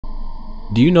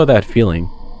Do you know that feeling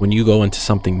when you go into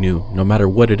something new, no matter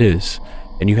what it is,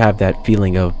 and you have that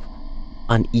feeling of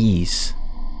unease,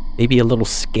 maybe a little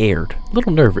scared, a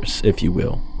little nervous, if you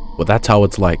will? Well, that's how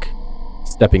it's like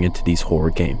stepping into these horror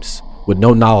games with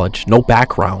no knowledge, no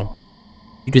background.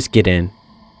 You just get in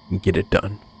and get it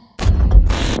done.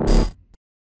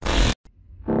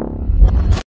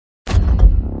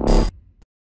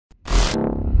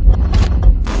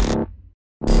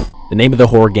 The name of the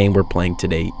horror game we're playing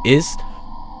today is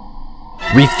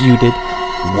Refuted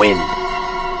Wind.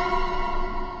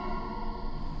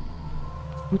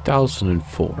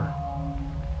 2004.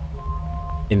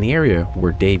 In the area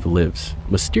where Dave lives,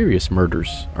 mysterious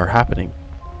murders are happening.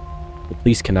 The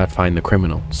police cannot find the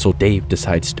criminal, so Dave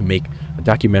decides to make a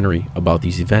documentary about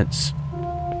these events.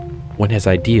 When his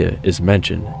idea is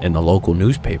mentioned in the local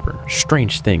newspaper,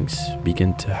 strange things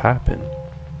begin to happen.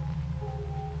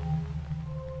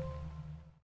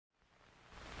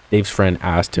 Dave's friend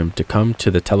asked him to come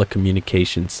to the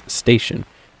telecommunications station.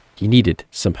 He needed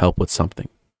some help with something.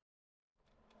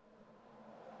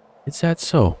 Is that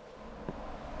so?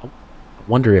 I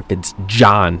wonder if it's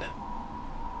John.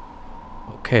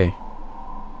 Okay.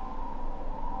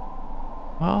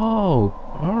 Oh,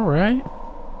 alright.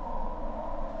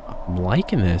 I'm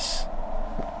liking this.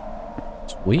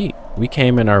 Sweet. We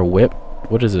came in our whip.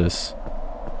 What is this?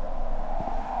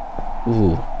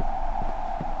 Ooh.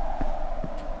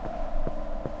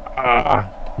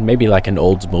 Maybe like an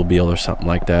Oldsmobile or something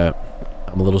like that.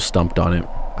 I'm a little stumped on it.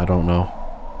 I don't know.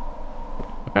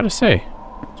 I gotta say,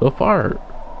 so far,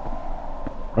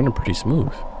 running pretty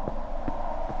smooth.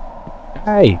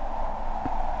 Hey!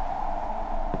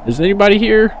 Is anybody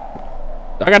here?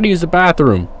 I gotta use the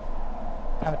bathroom.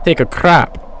 Gotta take a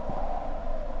crap.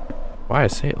 Why I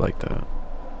say it like that?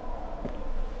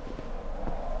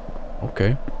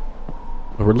 Okay.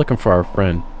 Well, we're looking for our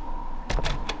friend.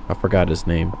 I forgot his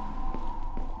name.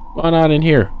 Come on in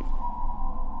here.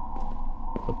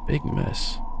 A big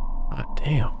mess. Ah,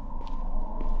 damn.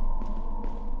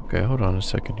 Okay, hold on a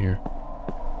second here.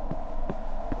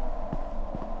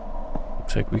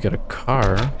 Looks like we got a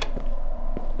car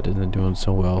that isn't doing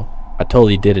so well. I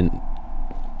totally didn't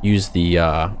use the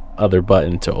other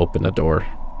button to open the door.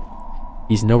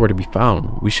 He's nowhere to be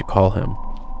found. We should call him.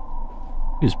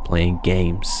 He was playing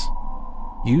games.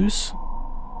 Use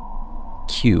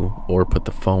Q or put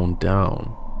the phone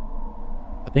down.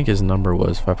 I think his number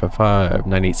was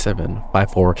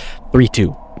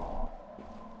 555-987-5432.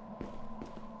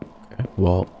 Okay,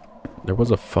 well, there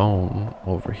was a phone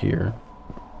over here.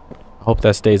 I hope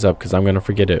that stays up because I'm going to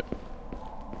forget it.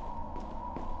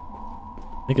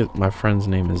 I think my friend's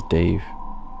name is Dave.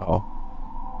 Oh.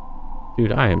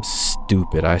 Dude, I am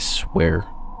stupid, I swear.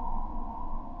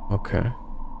 Okay.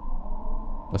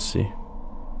 Let's see.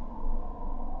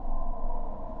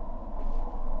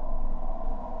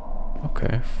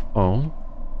 Okay, phone.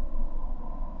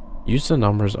 Use the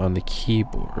numbers on the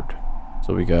keyboard.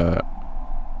 So we got,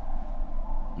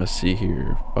 let's see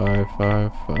here,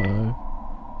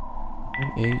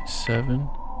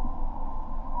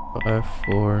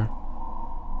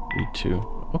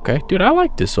 555-987-5432. Okay, dude, I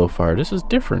like this so far. This is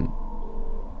different.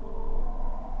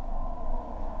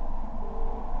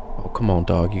 Oh, come on,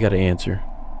 dog. You gotta answer.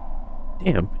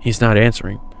 Damn, he's not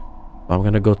answering. I'm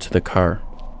gonna go to the car.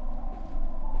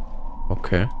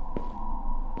 Okay.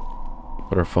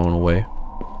 Put our phone away.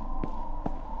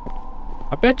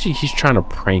 I bet you he's trying to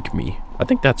prank me. I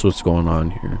think that's what's going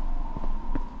on here.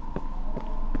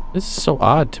 This is so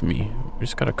odd to me. We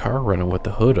just got a car running with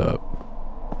the hood up.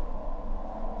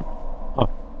 Huh.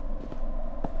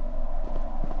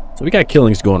 So we got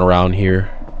killings going around here.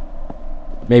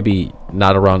 Maybe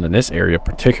not around in this area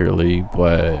particularly,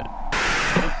 but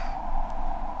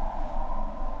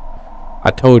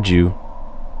I told you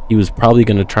he was probably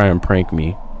going to try and prank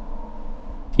me.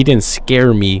 He didn't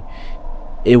scare me.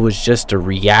 It was just a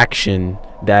reaction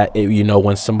that, you know,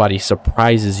 when somebody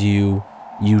surprises you,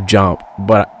 you jump.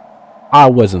 But I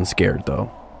wasn't scared, though.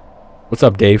 What's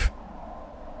up, Dave?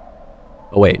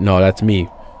 Oh, wait. No, that's me.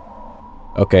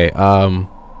 Okay.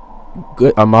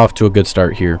 Good. I'm off to a good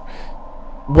start here.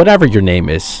 Whatever your name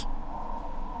is,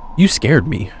 you scared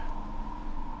me.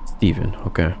 Steven.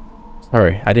 Okay.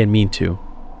 Sorry. I didn't mean to.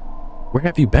 Where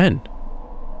have you been?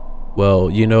 Well,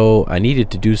 you know, I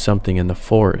needed to do something in the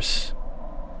forest.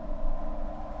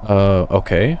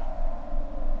 Okay.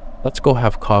 Let's go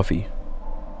have coffee.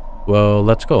 Well,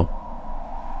 let's go.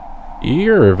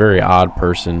 You're a very odd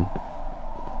person.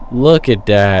 Look at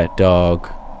that, dog.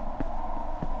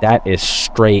 That is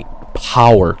straight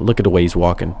power. Look at the way he's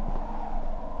walking.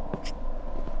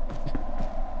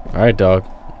 All right, dog.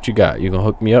 What you got? You gonna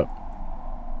hook me up?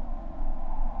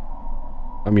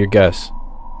 I'm your guest.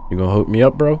 You gonna hook me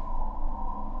up, bro?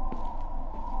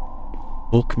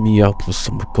 Hook me up with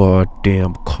some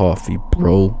goddamn coffee,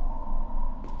 bro.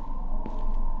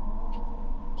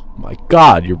 My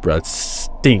God, your breath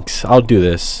stinks. I'll do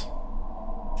this.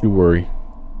 Don't you worry.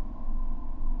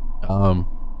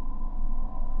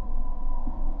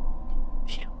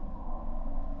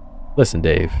 Listen,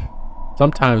 Dave.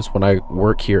 Sometimes when I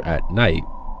work here at night.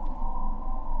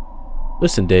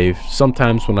 Listen, Dave.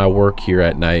 Sometimes when I work here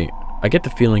at night, I get the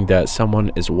feeling that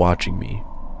someone is watching me.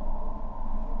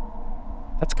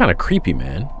 That's kind of creepy,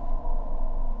 man.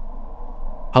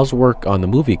 How's work on the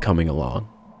movie coming along?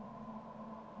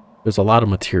 There's a lot of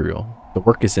material. The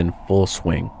work is in full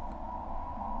swing.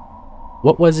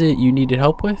 What was it you needed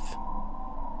help with?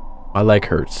 My leg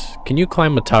hurts. Can you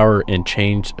climb a tower and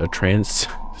change a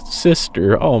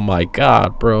transistor? Oh my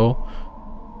God, bro.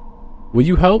 Will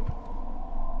you help?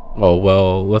 Oh,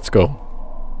 well, let's go.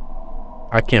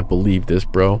 I can't believe this,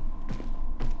 bro.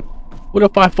 What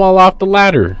if I fall off the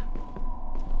ladder?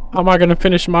 How am I gonna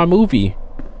finish my movie?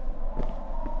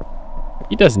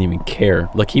 He doesn't even care.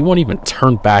 Look, he won't even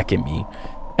turn back at me.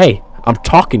 Hey, I'm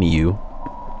talking to you.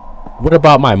 What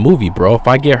about my movie, bro? If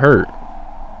I get hurt?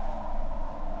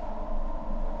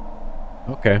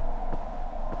 Okay.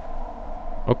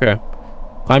 Okay.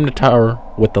 Climb the tower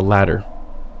with the ladder.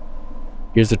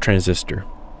 Here's the transistor.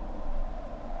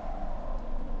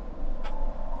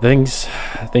 Things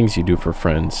you do for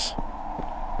friends.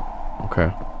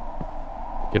 Okay.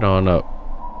 Get on up.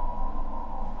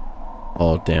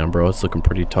 Oh, damn, bro. It's looking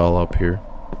pretty tall up here.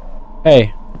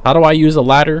 Hey, how do I use a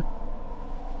ladder?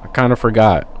 I kind of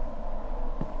forgot.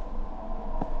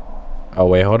 Oh,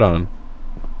 wait, hold on.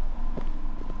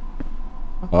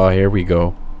 Oh, here we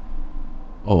go.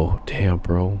 Oh, damn,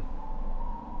 bro.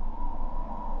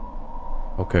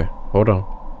 Okay, hold on.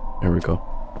 There we go.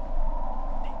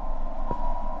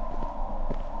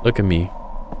 Look at me.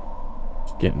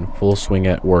 Just getting full swing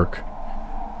at work.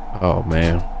 Oh,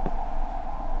 man.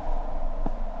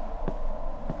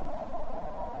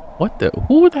 What the?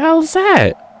 Who the hell is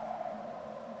that?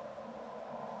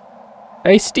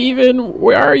 Hey, Steven,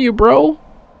 where are you, bro?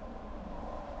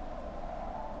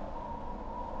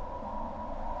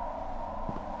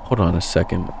 Hold on a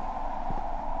second.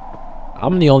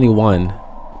 I'm the only one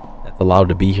that's allowed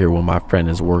to be here when my friend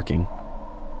is working.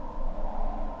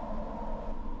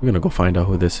 We're gonna go find out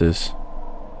who this is.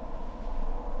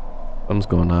 Something's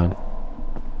going on.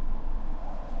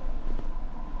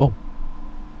 Oh,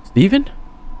 Steven?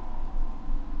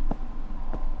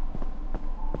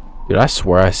 Dude, I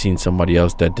swear I seen somebody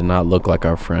else that did not look like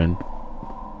our friend.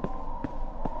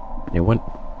 Hey,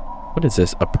 what is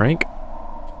this? A prank?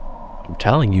 I'm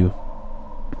telling you.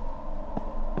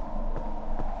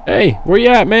 Hey, where you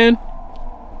at, man?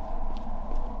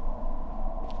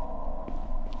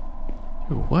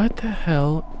 Dude, what the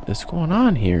hell is going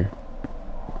on here?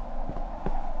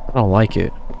 I don't like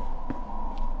it.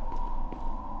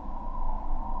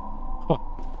 Huh.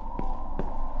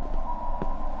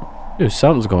 Dude,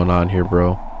 something's going on here,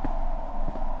 bro.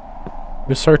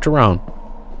 Just search around.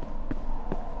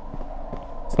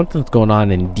 Something's going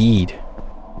on indeed.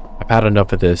 I've had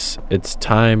enough of this. It's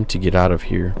time to get out of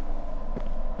here.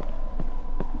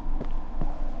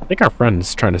 I think our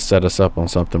friend's trying to set us up on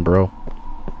something, bro.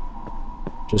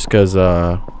 Just because,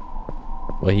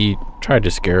 well, he tried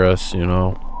to scare us, you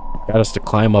know. Got us to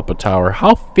climb up a tower.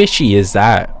 How fishy is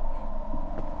that?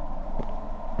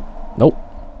 Nope.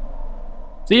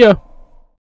 See ya.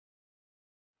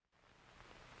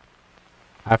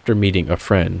 After meeting a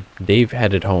friend, Dave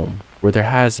headed home, where there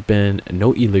has been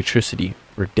no electricity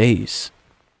for days.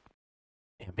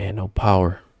 Damn, man, no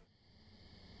power.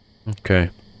 Okay.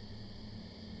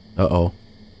 Uh-oh.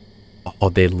 Oh,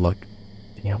 they look.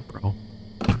 Damn, bro.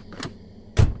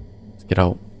 Let's get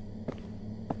out.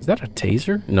 Is that a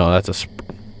taser? No, that's a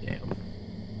damn.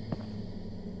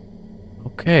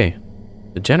 Okay.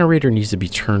 The generator needs to be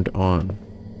turned on.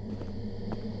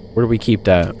 Where do we keep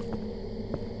that?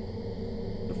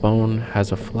 The phone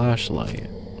has a flashlight.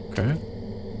 Okay.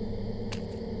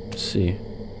 Let's see.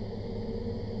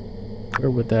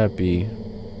 Where would that be?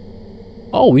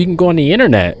 Oh, we can go on the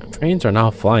internet. Trains are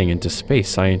now flying into space.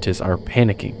 Scientists are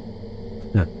panicking.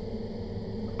 Huh.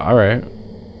 All right.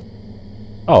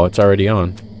 Oh, it's already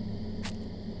on.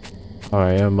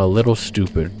 I am a little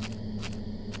stupid.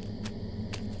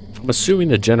 I'm assuming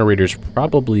the generator's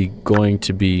probably going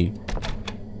to be...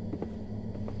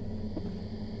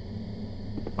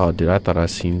 Oh, dude, I thought I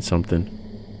seen something.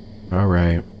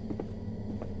 Alright.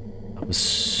 I'm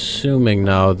assuming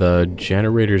now the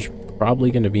generator's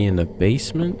probably going to be in the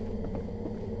basement.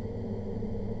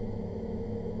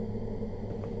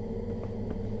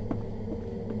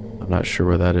 Not sure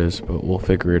where that is, but we'll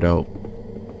figure it out.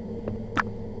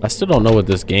 I still don't know what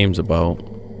this game's about.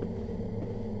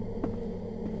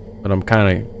 But I'm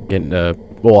kind of getting the...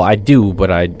 Well, I do,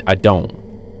 but I don't.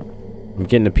 I'm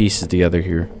getting the pieces together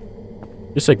here.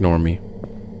 Just ignore me.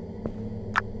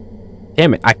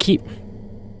 Damn it, I keep...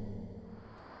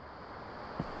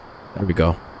 There we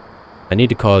go. I need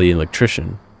to call the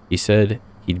electrician. He said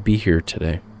he'd be here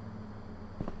today.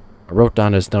 I wrote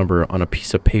down his number on a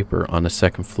piece of paper on the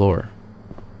second floor.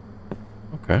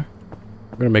 Okay.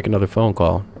 I'm gonna make another phone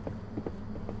call.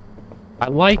 I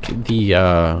like the,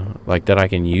 like that I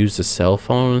can use the cell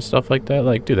phone and stuff like that.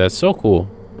 Like, dude, that's so cool.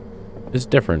 It's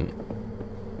different.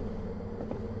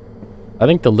 I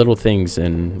think the little things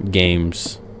in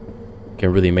games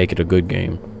can really make it a good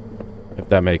game. If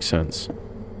that makes sense.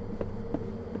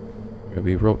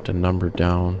 We wrote the number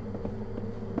down.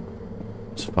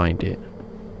 Let's find it.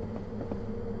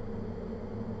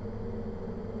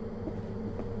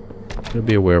 Gotta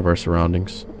be aware of our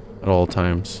surroundings at all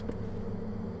times.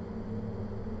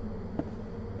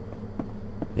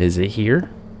 Is it here?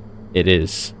 It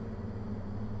is.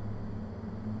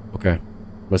 Okay.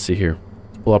 Let's see here.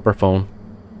 Let's pull up our phone.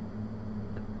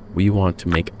 We want to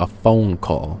make a phone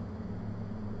call.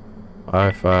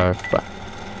 555.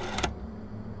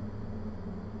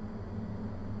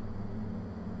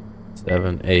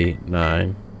 7, 8,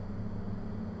 9,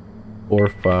 4,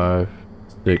 5,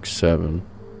 6, 7.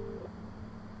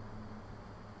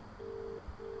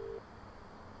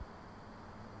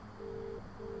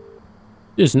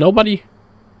 There's nobody.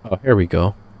 Oh, here we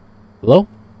go. Hello?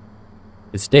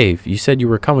 It's Dave. You said you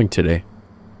were coming today.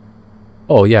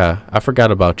 Oh, yeah. I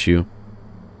forgot about you.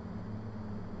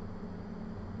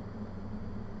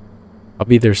 I'll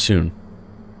be there soon.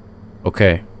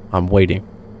 Okay. I'm waiting.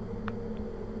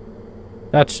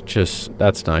 That's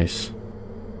nice.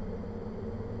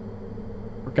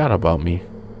 Forgot about me.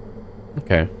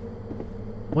 Okay.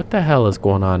 What the hell is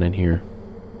going on in here?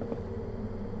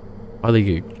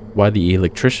 Why the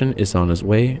electrician is on his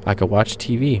way? I could watch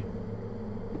TV.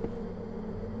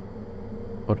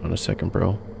 Hold on a second,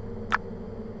 bro.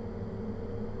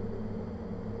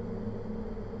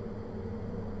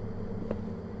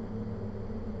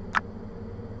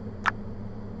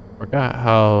 Forgot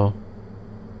how...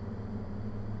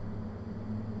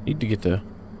 Need to get the...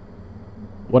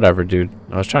 Whatever, dude.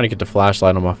 I was trying to get the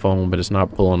flashlight on my phone, but it's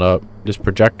not pulling up. This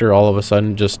projector all of a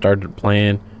sudden just started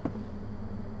playing.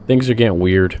 Things are getting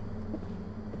weird.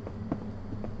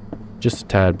 Just a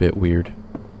tad bit weird.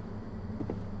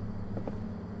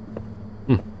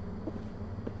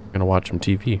 Gonna watch some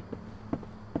TV.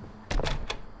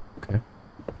 Okay.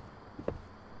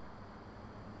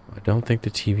 I don't think the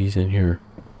TV's in here.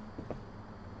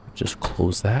 Just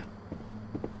close that.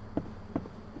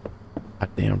 God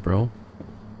damn, bro.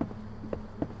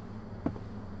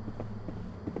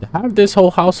 To have this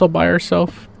whole house all by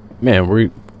herself? Man,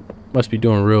 we must be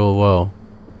doing real well.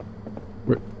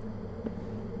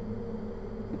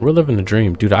 We're living the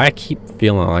dream. Dude, I keep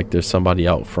feeling like there's somebody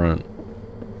out front.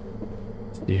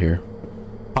 Let's see here.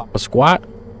 Pop a squat.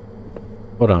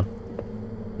 Hold on.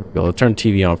 Here we go. Let's turn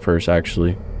TV on first,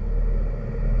 actually.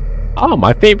 Oh,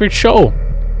 my favorite show.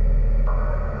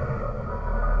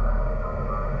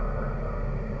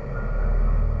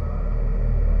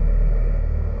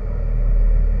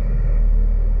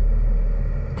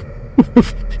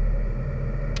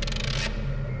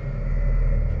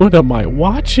 What am I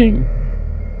watching?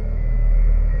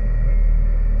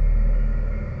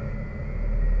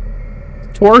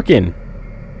 Twerking.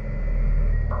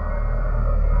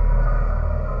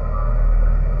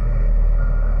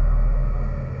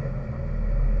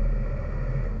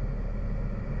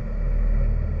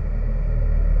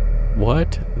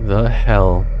 What the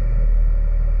hell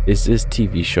is this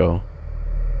TV show?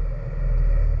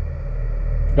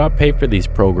 I gotta pay for these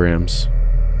programs.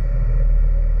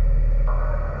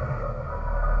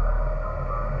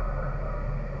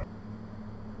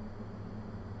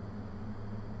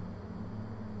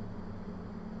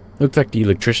 Looks like the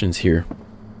electrician's here.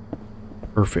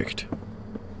 Perfect.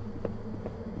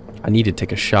 I need to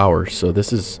take a shower, so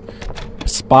this is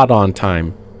spot on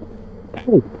time.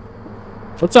 Oh.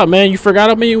 What's up, man? You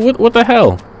forgot about me? What the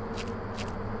hell?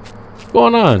 What's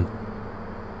going on?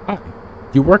 Hi.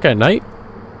 You work at night?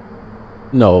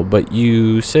 No, but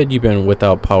you said you've been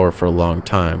without power for a long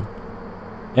time.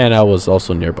 And I was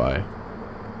also nearby.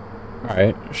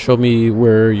 Alright, show me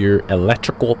where your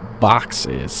electrical box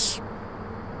is.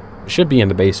 It should be in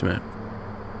the basement.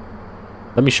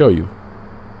 Let me show you.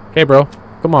 Okay, bro.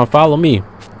 Come on, follow me.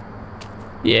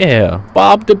 Yeah,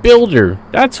 Bob the Builder.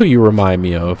 That's who you remind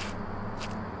me of.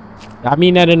 I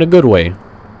mean that in a good way.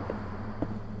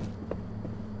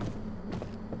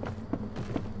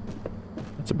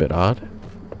 bit odd.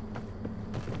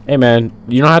 Hey, man,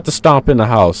 you don't have to stomp in the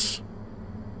house.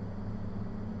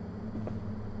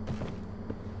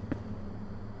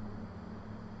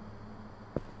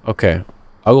 Okay,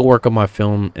 I'll go work on my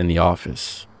film in the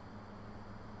office.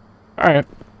 Alright,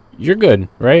 you're good,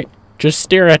 right? Just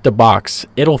stare at the box.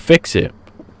 It'll fix it.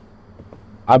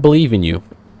 I believe in you.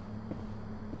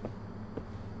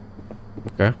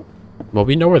 Okay. Well,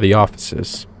 we know where the office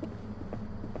is.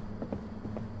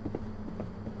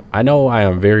 I know I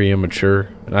am very immature,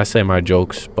 and I say my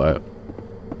jokes, but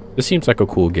this seems like a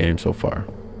cool game so far.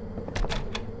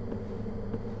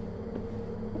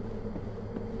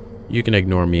 You can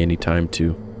ignore me anytime,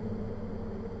 too.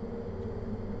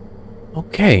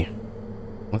 Okay.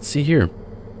 Let's see here.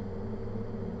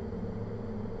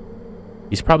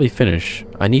 He's probably finished.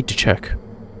 I need to check.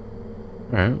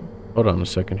 Alright. Hold on a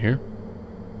second here.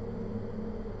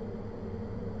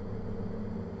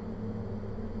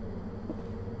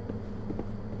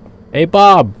 Hey,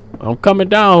 Bob. I'm coming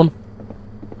down.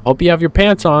 Hope you have your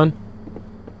pants on.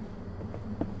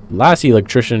 Last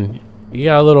electrician, you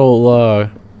got a little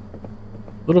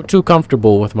too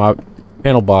comfortable with my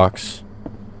panel box.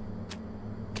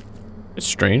 It's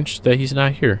strange that he's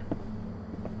not here.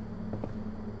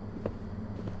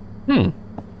 The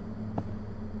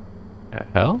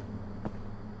hell?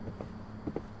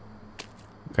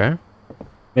 Okay.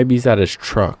 Maybe he's at his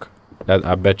truck.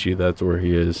 I bet you that's where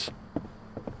he is.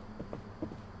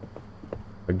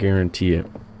 I guarantee it.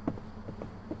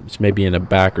 It's maybe in the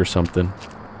back or something.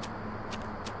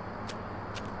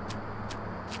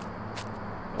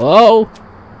 Hello?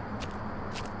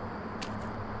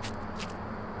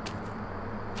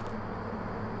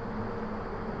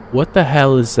 What the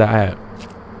hell is that?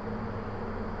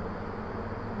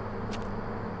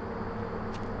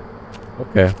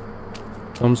 Okay.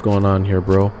 Something's going on here,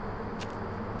 bro.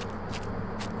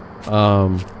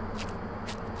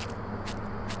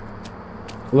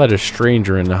 Let a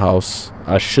stranger in the house.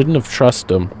 I shouldn't have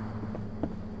trusted him.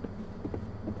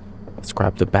 Let's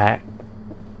grab the bat.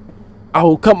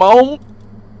 Oh, come on.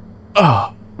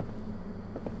 Oh.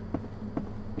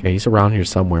 Okay, he's around here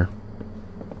somewhere.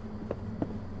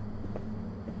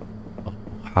 Oh,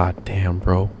 hot damn,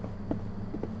 bro.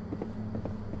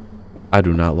 I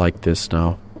do not like this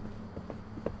now.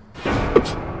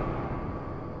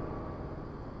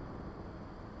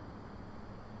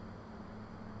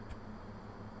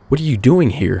 What are you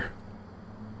doing here?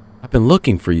 I've been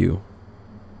looking for you.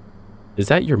 Is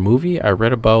that your movie I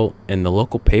read about in the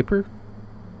local paper?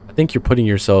 I think you're putting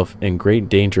yourself in great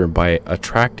danger by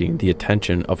attracting the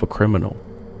attention of a criminal.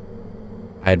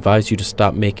 I advise you to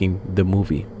stop making the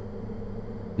movie.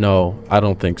 No, I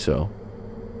don't think so.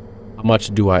 How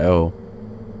much do I owe?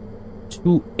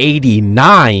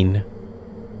 $289?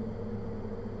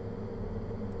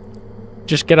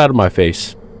 Just get out of my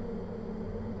face.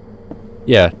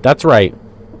 Yeah, that's right.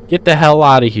 Get the hell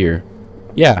out of here.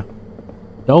 Yeah.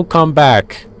 Don't come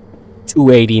back.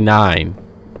 $289.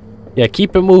 Yeah,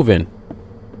 keep it moving.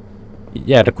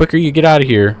 Yeah, the quicker you get out of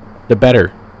here, the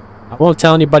better. I won't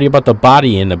tell anybody about the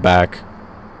body in the back.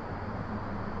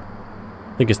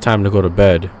 I think it's time to go to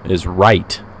bed. Is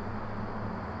right.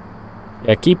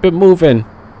 Yeah, keep it moving.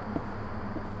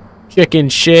 Chicken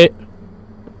shit.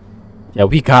 Yeah,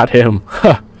 we got him.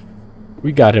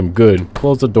 We got him good.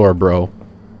 Close the door, bro.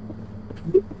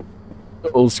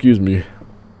 Oh, excuse me.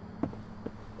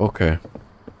 Okay.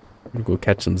 I'm gonna go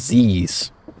catch some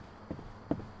Z's.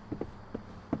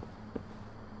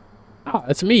 Ah,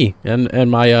 it's me and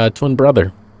my twin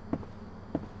brother.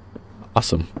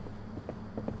 Awesome.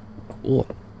 Cool.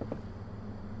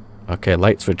 Okay,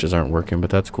 light switches aren't working, but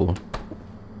that's cool.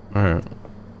 Alright.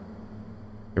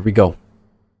 Here we go.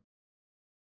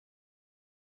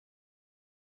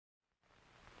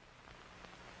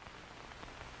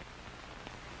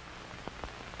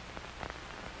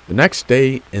 The next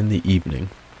day in the evening.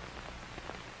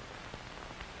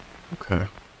 Okay.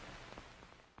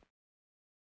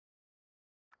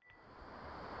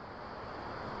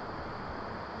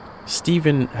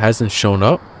 Steven hasn't shown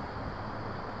up?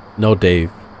 No, Dave,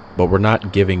 but we're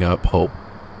not giving up hope.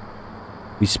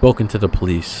 We've spoken to the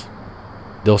police.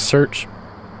 They'll search.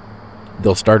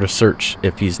 They'll start a search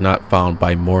if he's not found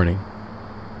by morning.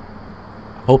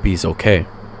 Hope he's okay.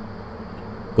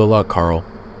 Good luck, Carl.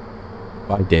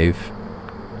 Bye, Dave.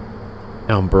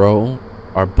 Now, bro,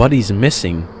 our buddy's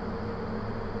missing.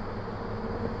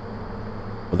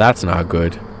 Well, that's not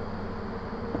good.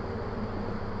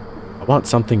 I want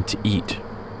something to eat.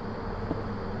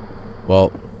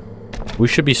 Well, we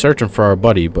should be searching for our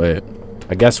buddy, but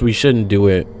I guess we shouldn't do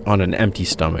it on an empty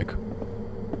stomach.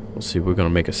 We'll see, we're gonna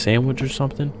make a sandwich or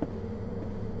something.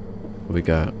 We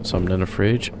got something in the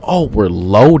fridge. Oh, we're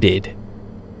loaded.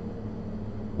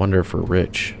 Wonder if we're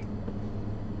rich.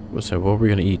 What's that? What are we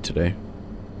gonna eat today?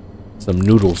 Some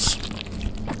noodles.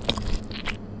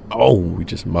 Oh, we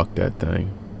just mucked that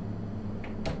thing.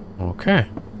 Okay.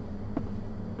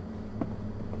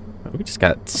 We just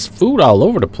got food all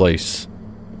over the place.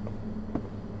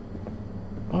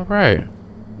 All right.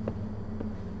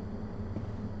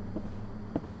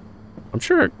 I'm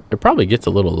sure it probably gets a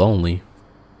little lonely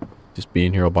just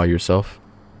being here all by yourself.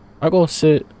 I'll go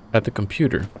sit at the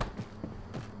computer.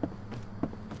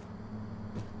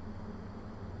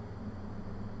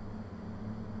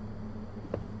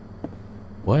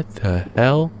 What the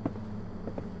hell?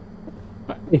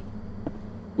 Hey,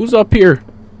 who's up here?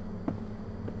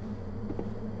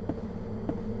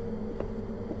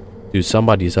 Dude,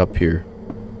 somebody's up here.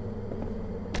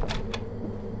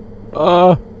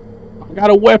 I got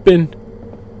a weapon.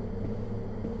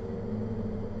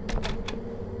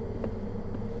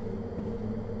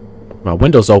 My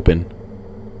window's open.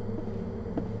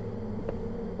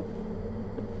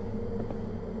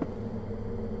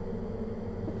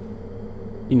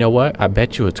 You know what? I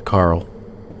bet you it's Carl.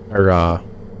 Or,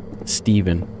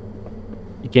 Steven.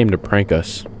 He came to prank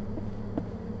us.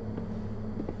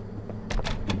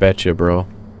 Betcha, bro.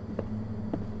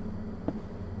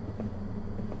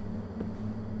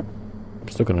 I'm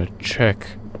still gonna check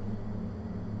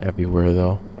everywhere,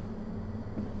 though.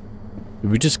 Are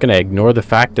we just gonna ignore the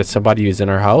fact that somebody is in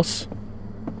our house?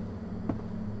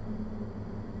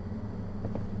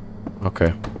 Okay.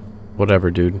 Whatever,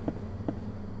 dude.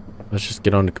 Let's just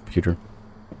get on the computer.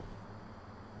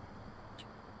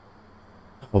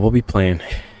 Well, we'll be playing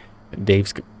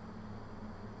Dave's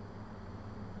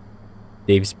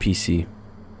PC.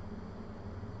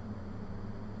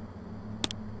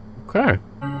 Okay.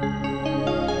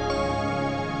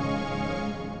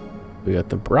 We got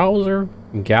the browser,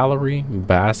 gallery,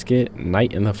 basket,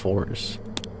 night in the forest.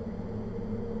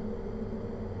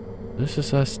 This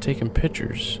is us taking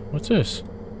pictures. What's this?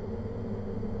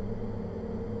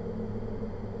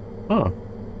 Oh.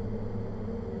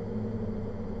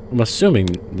 I'm assuming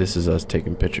this is us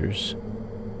taking pictures.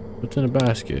 What's in the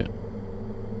basket?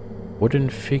 Wooden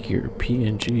figure,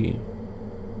 PNG.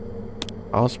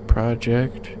 House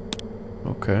project.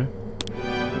 Okay.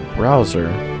 Browser.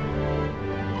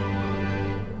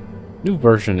 New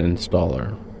version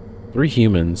installer. 3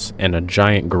 humans and a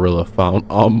giant gorilla found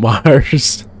on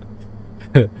Mars.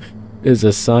 Is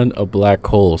the sun a black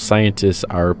hole? Scientists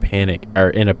are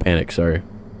in a panic, sorry.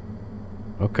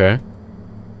 Okay.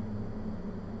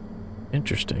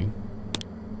 Interesting.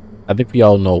 I think we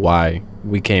all know why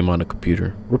we came on a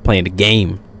computer. We're playing the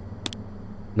game.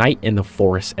 Night in the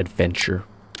Forest Adventure.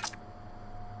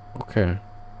 Okay.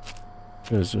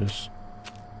 What is this?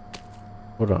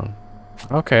 Hold on.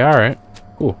 Okay, alright.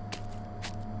 Cool.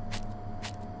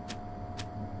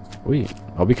 Sweet.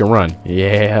 Oh, we can run.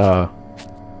 Yeah.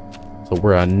 So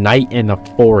we're a night in the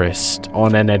forest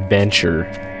on an adventure.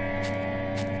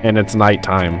 And it's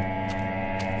nighttime.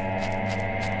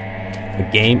 A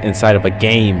game inside of a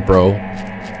game, bro.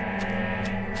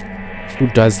 Who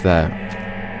does that?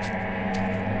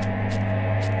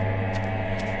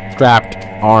 Strapped,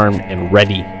 armed, and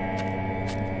ready.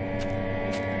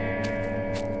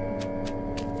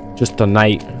 Just a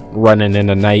night, running in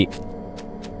the night.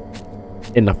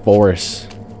 In the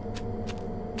forest.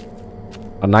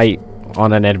 A night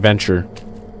on an adventure.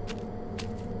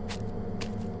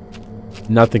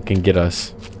 Nothing can get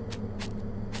us.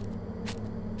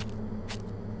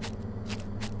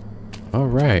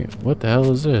 Alright, what the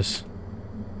hell is this?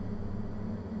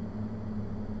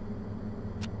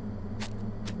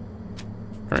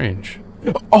 Strange.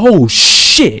 Oh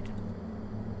shit!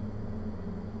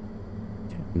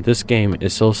 This game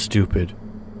is so stupid.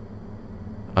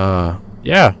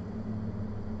 Yeah.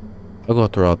 I'll go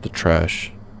throw out the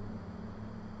trash.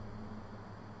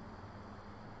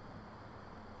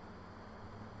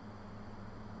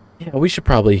 Yeah, we should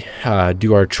probably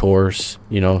do our chores,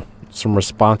 you know, some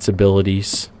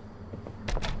responsibilities.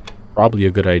 Probably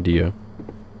a good idea.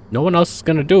 No one else is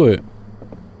gonna do it.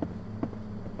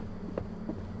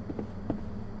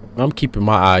 I'm keeping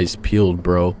my eyes peeled,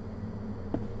 bro.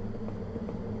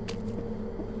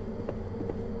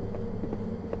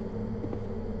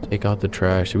 Take out the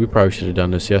trash. We probably should have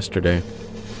done this yesterday.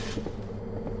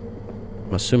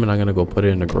 I'm assuming I'm gonna go put it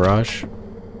in the garage.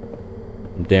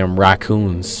 Damn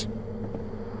raccoons.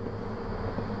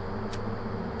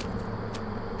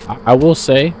 I will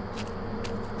say,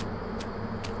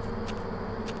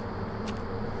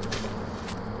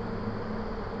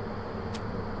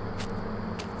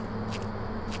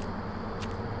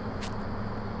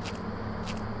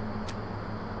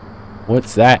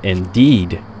 What's that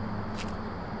indeed?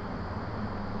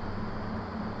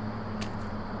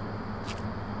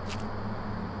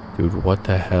 Dude, what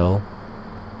the hell?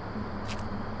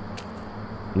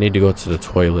 I need to go to the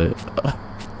toilet.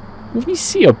 We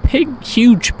see a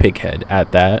huge pig head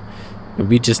at that. And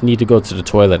we just need to go to the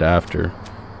toilet after.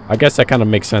 I guess that kind of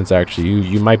makes sense, actually.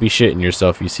 You might be shitting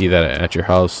yourself if you see that at your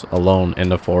house alone in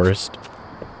the forest.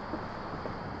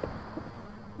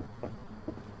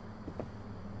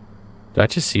 Did I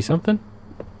just see something?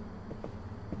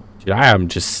 Dude, I'm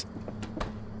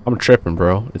tripping,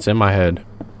 bro. It's in my head.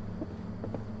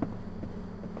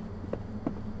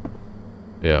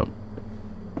 Yeah.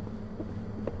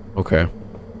 Okay.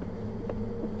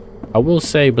 I will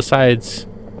say, besides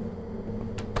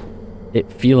it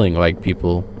feeling like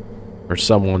people or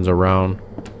someone's around,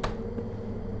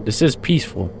 this is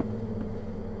peaceful.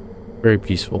 Very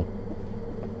peaceful.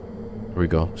 Here we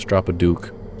go. Let's drop a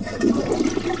Duke.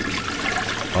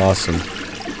 Awesome.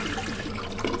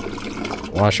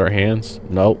 Wash our hands?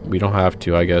 Nope, we don't have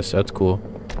to, I guess. That's cool.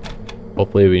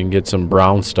 Hopefully we can get some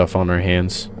brown stuff on our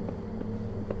hands.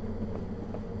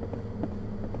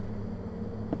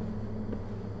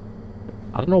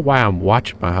 I don't know why I'm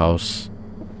watching my house.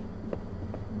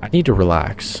 I need to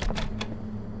relax.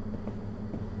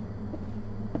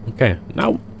 Okay,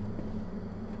 now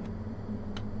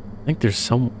I think there's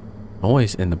some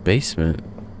noise in the basement.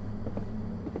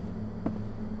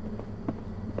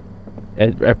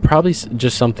 It probably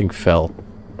just something fell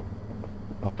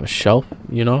off a shelf,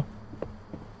 you know?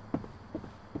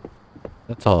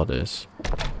 That's all it is.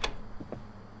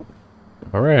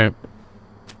 All right.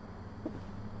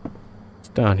 What's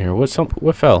down here? What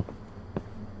fell?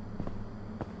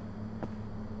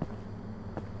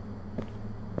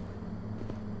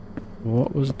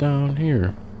 What was down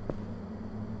here?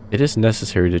 It is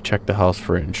necessary to check the house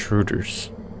for intruders.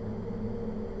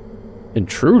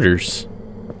 Intruders?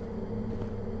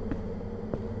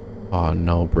 Oh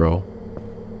no, bro.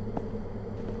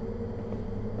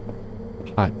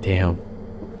 Hot damn.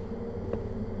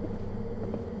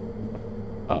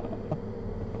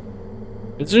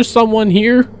 Is there someone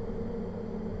here?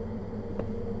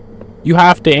 You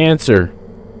have to answer.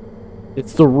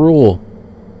 It's the rule.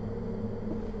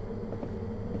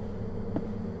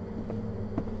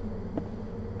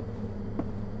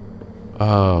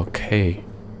 Okay.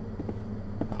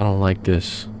 I don't like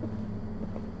this.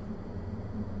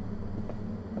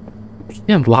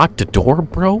 You unlocked the door,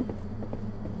 bro?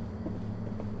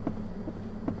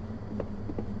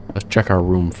 Let's check our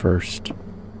room first.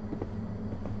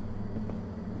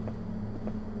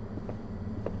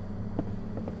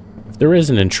 If there is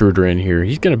an intruder in here,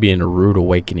 he's gonna be in a rude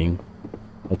awakening.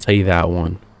 I'll tell you that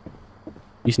one.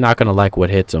 He's not gonna like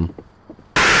what hits him.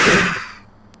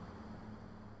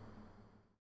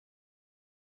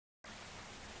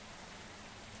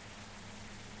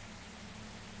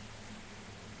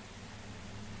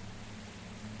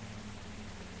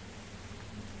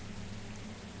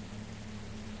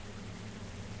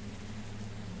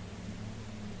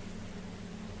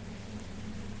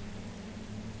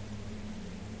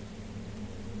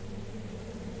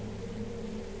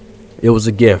 It was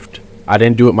a gift. I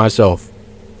didn't do it myself.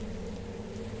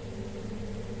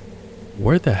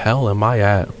 Where the hell am I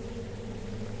at?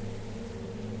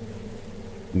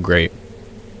 Great.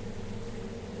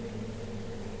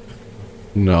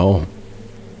 No.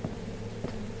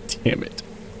 Damn it.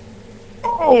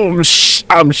 Oh,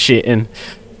 I'm shitting.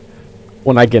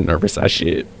 When I get nervous, I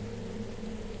shit.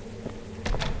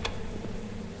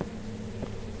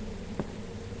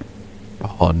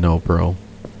 Oh no, bro.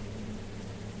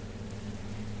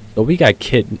 So we got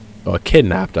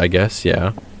kidnapped, I guess,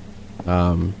 yeah.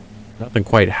 Nothing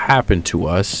quite happened to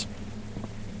us.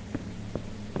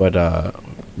 But,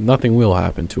 nothing will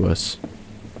happen to us.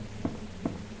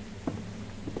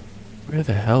 Where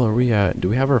the hell are we at? Do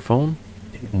we have our phone?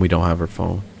 We don't have our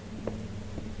phone.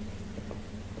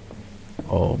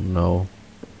 Oh, no.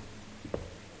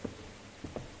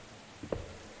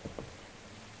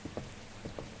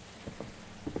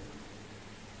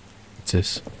 What's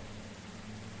this?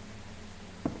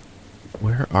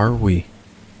 Where are we?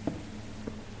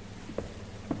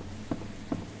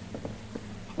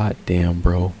 Hot damn,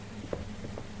 bro.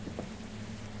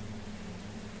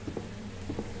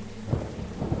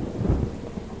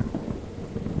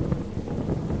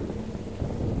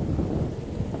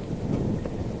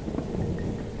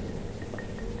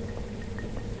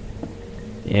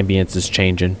 The ambience is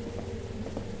changing.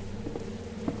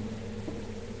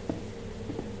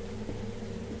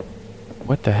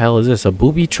 What the hell is this? A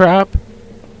booby trap?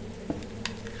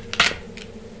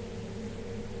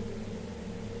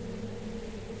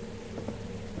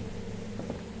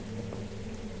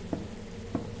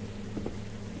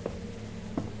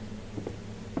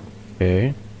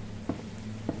 Okay.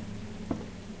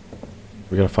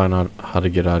 We gotta find out how to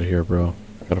get out of here, bro.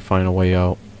 Gotta find a way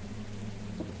out.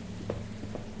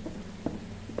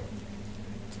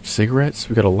 Cigarettes?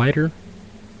 We got a lighter?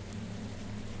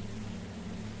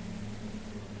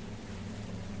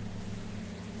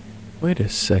 Wait a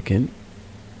second.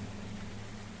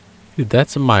 Dude,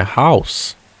 that's in my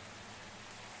house.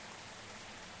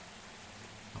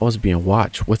 I was being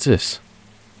watched. What's this?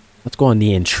 Let's go on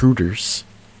the intruders.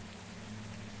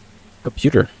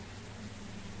 Computer.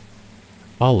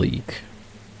 Colleague.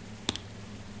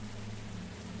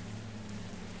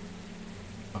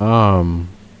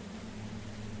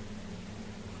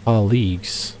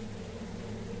 Colleagues.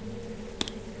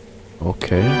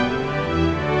 Okay.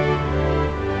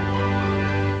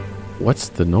 What's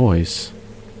the noise?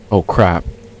 Oh crap.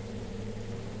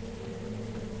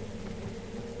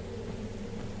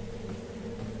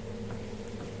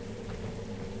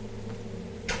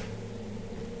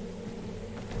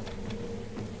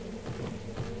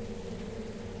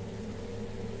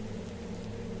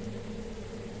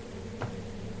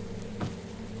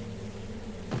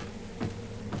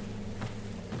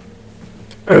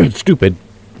 Stupid.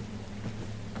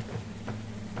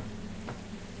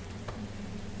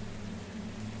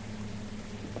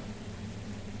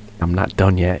 I'm not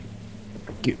done yet.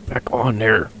 Get back on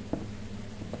there.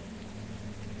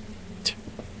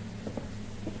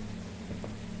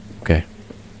 Okay.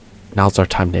 Now's our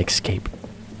time to escape.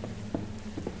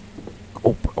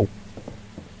 Oh, oh.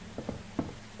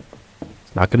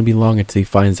 It's not gonna be long until he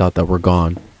finds out that we're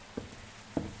gone.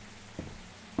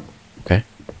 Okay.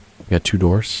 We got 2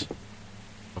 doors.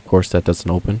 Of course, that doesn't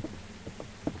open.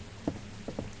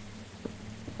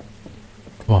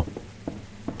 Come on.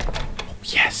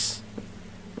 Yes.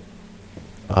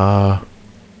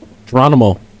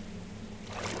 Geronimo.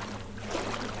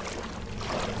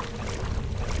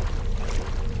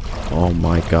 Oh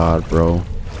my god, bro.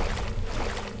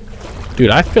 Dude,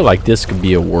 I feel like this could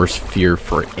be a worse fear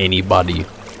for anybody.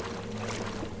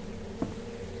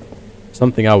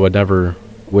 Something I would never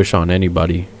wish on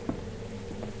anybody.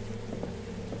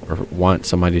 Or want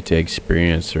somebody to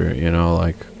experience, or, you know,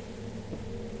 like...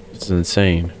 It's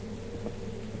insane.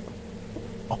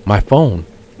 Oh, my phone.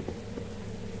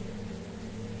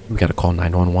 We gotta call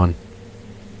 911.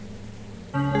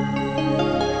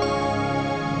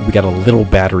 We got a little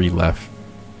battery left.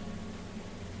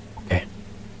 Okay.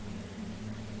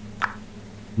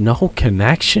 No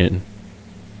connection.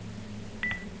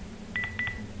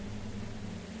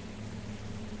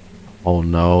 Oh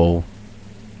no.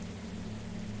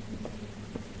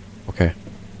 Okay.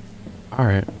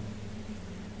 Alright.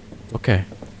 Okay.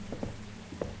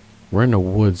 We're in the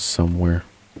woods somewhere.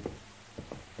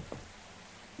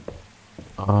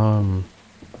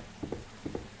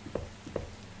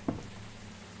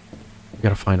 We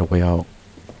gotta find a way out.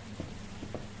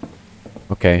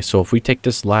 Okay, so if we take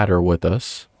this ladder with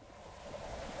us.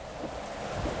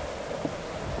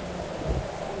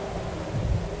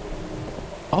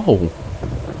 Oh.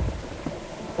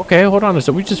 Okay, hold on a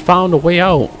second. We just found a way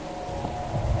out.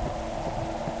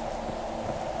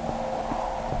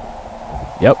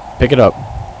 Yep, pick it up.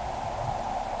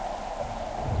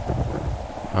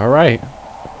 All right.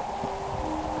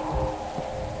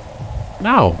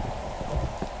 Now.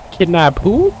 Kidnap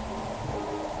who?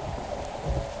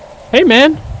 Hey,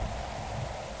 man.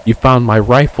 You found my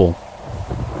rifle.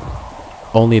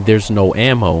 Only there's no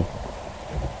ammo.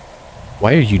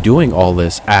 Why are you doing all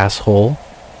this, asshole?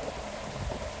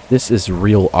 This is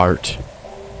real art.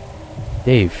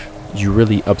 Dave, you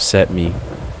really upset me.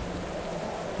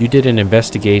 You did an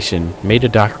investigation, made a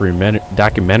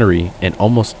documentary, and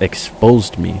almost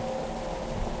exposed me.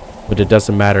 But it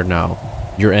doesn't matter now.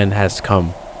 Your end has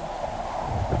come.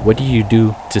 What do you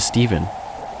do to Steven?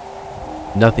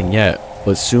 Nothing yet,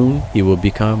 but soon he will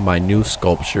become my new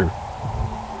sculpture.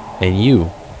 And you,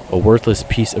 a worthless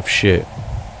piece of shit,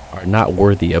 are not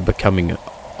worthy of becoming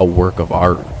a work of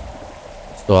art.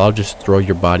 So I'll just throw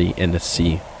your body in the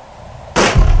sea.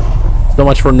 So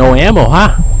much for no ammo,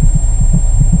 huh?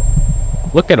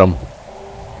 Look at him.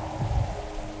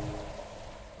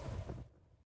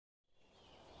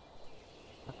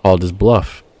 Called his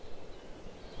bluff.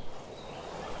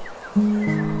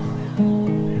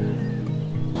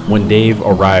 When Dave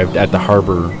arrived at the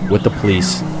harbor with the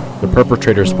police, the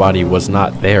perpetrator's body was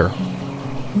not there.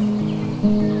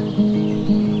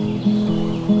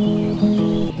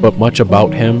 But much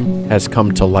about him has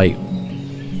come to light.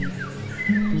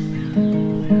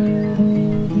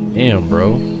 Damn,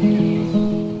 bro.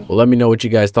 Well, let me know what you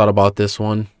guys thought about this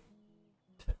one.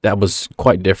 That was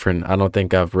quite different. I don't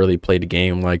think I've really played a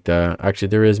game like that. Actually,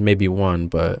 there is maybe one,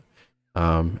 but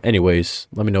Anyways,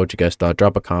 let me know what you guys thought.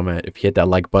 Drop a comment. If you hit that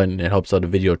like button, it helps out the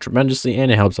video tremendously,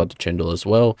 and it helps out the channel as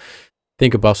well.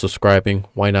 Think about subscribing.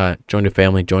 Why not join the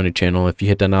family, join the channel? If you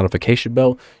hit that notification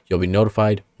bell, you'll be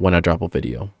notified when I drop a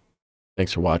video.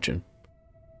 Thanks for watching.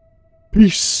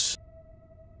 Peace.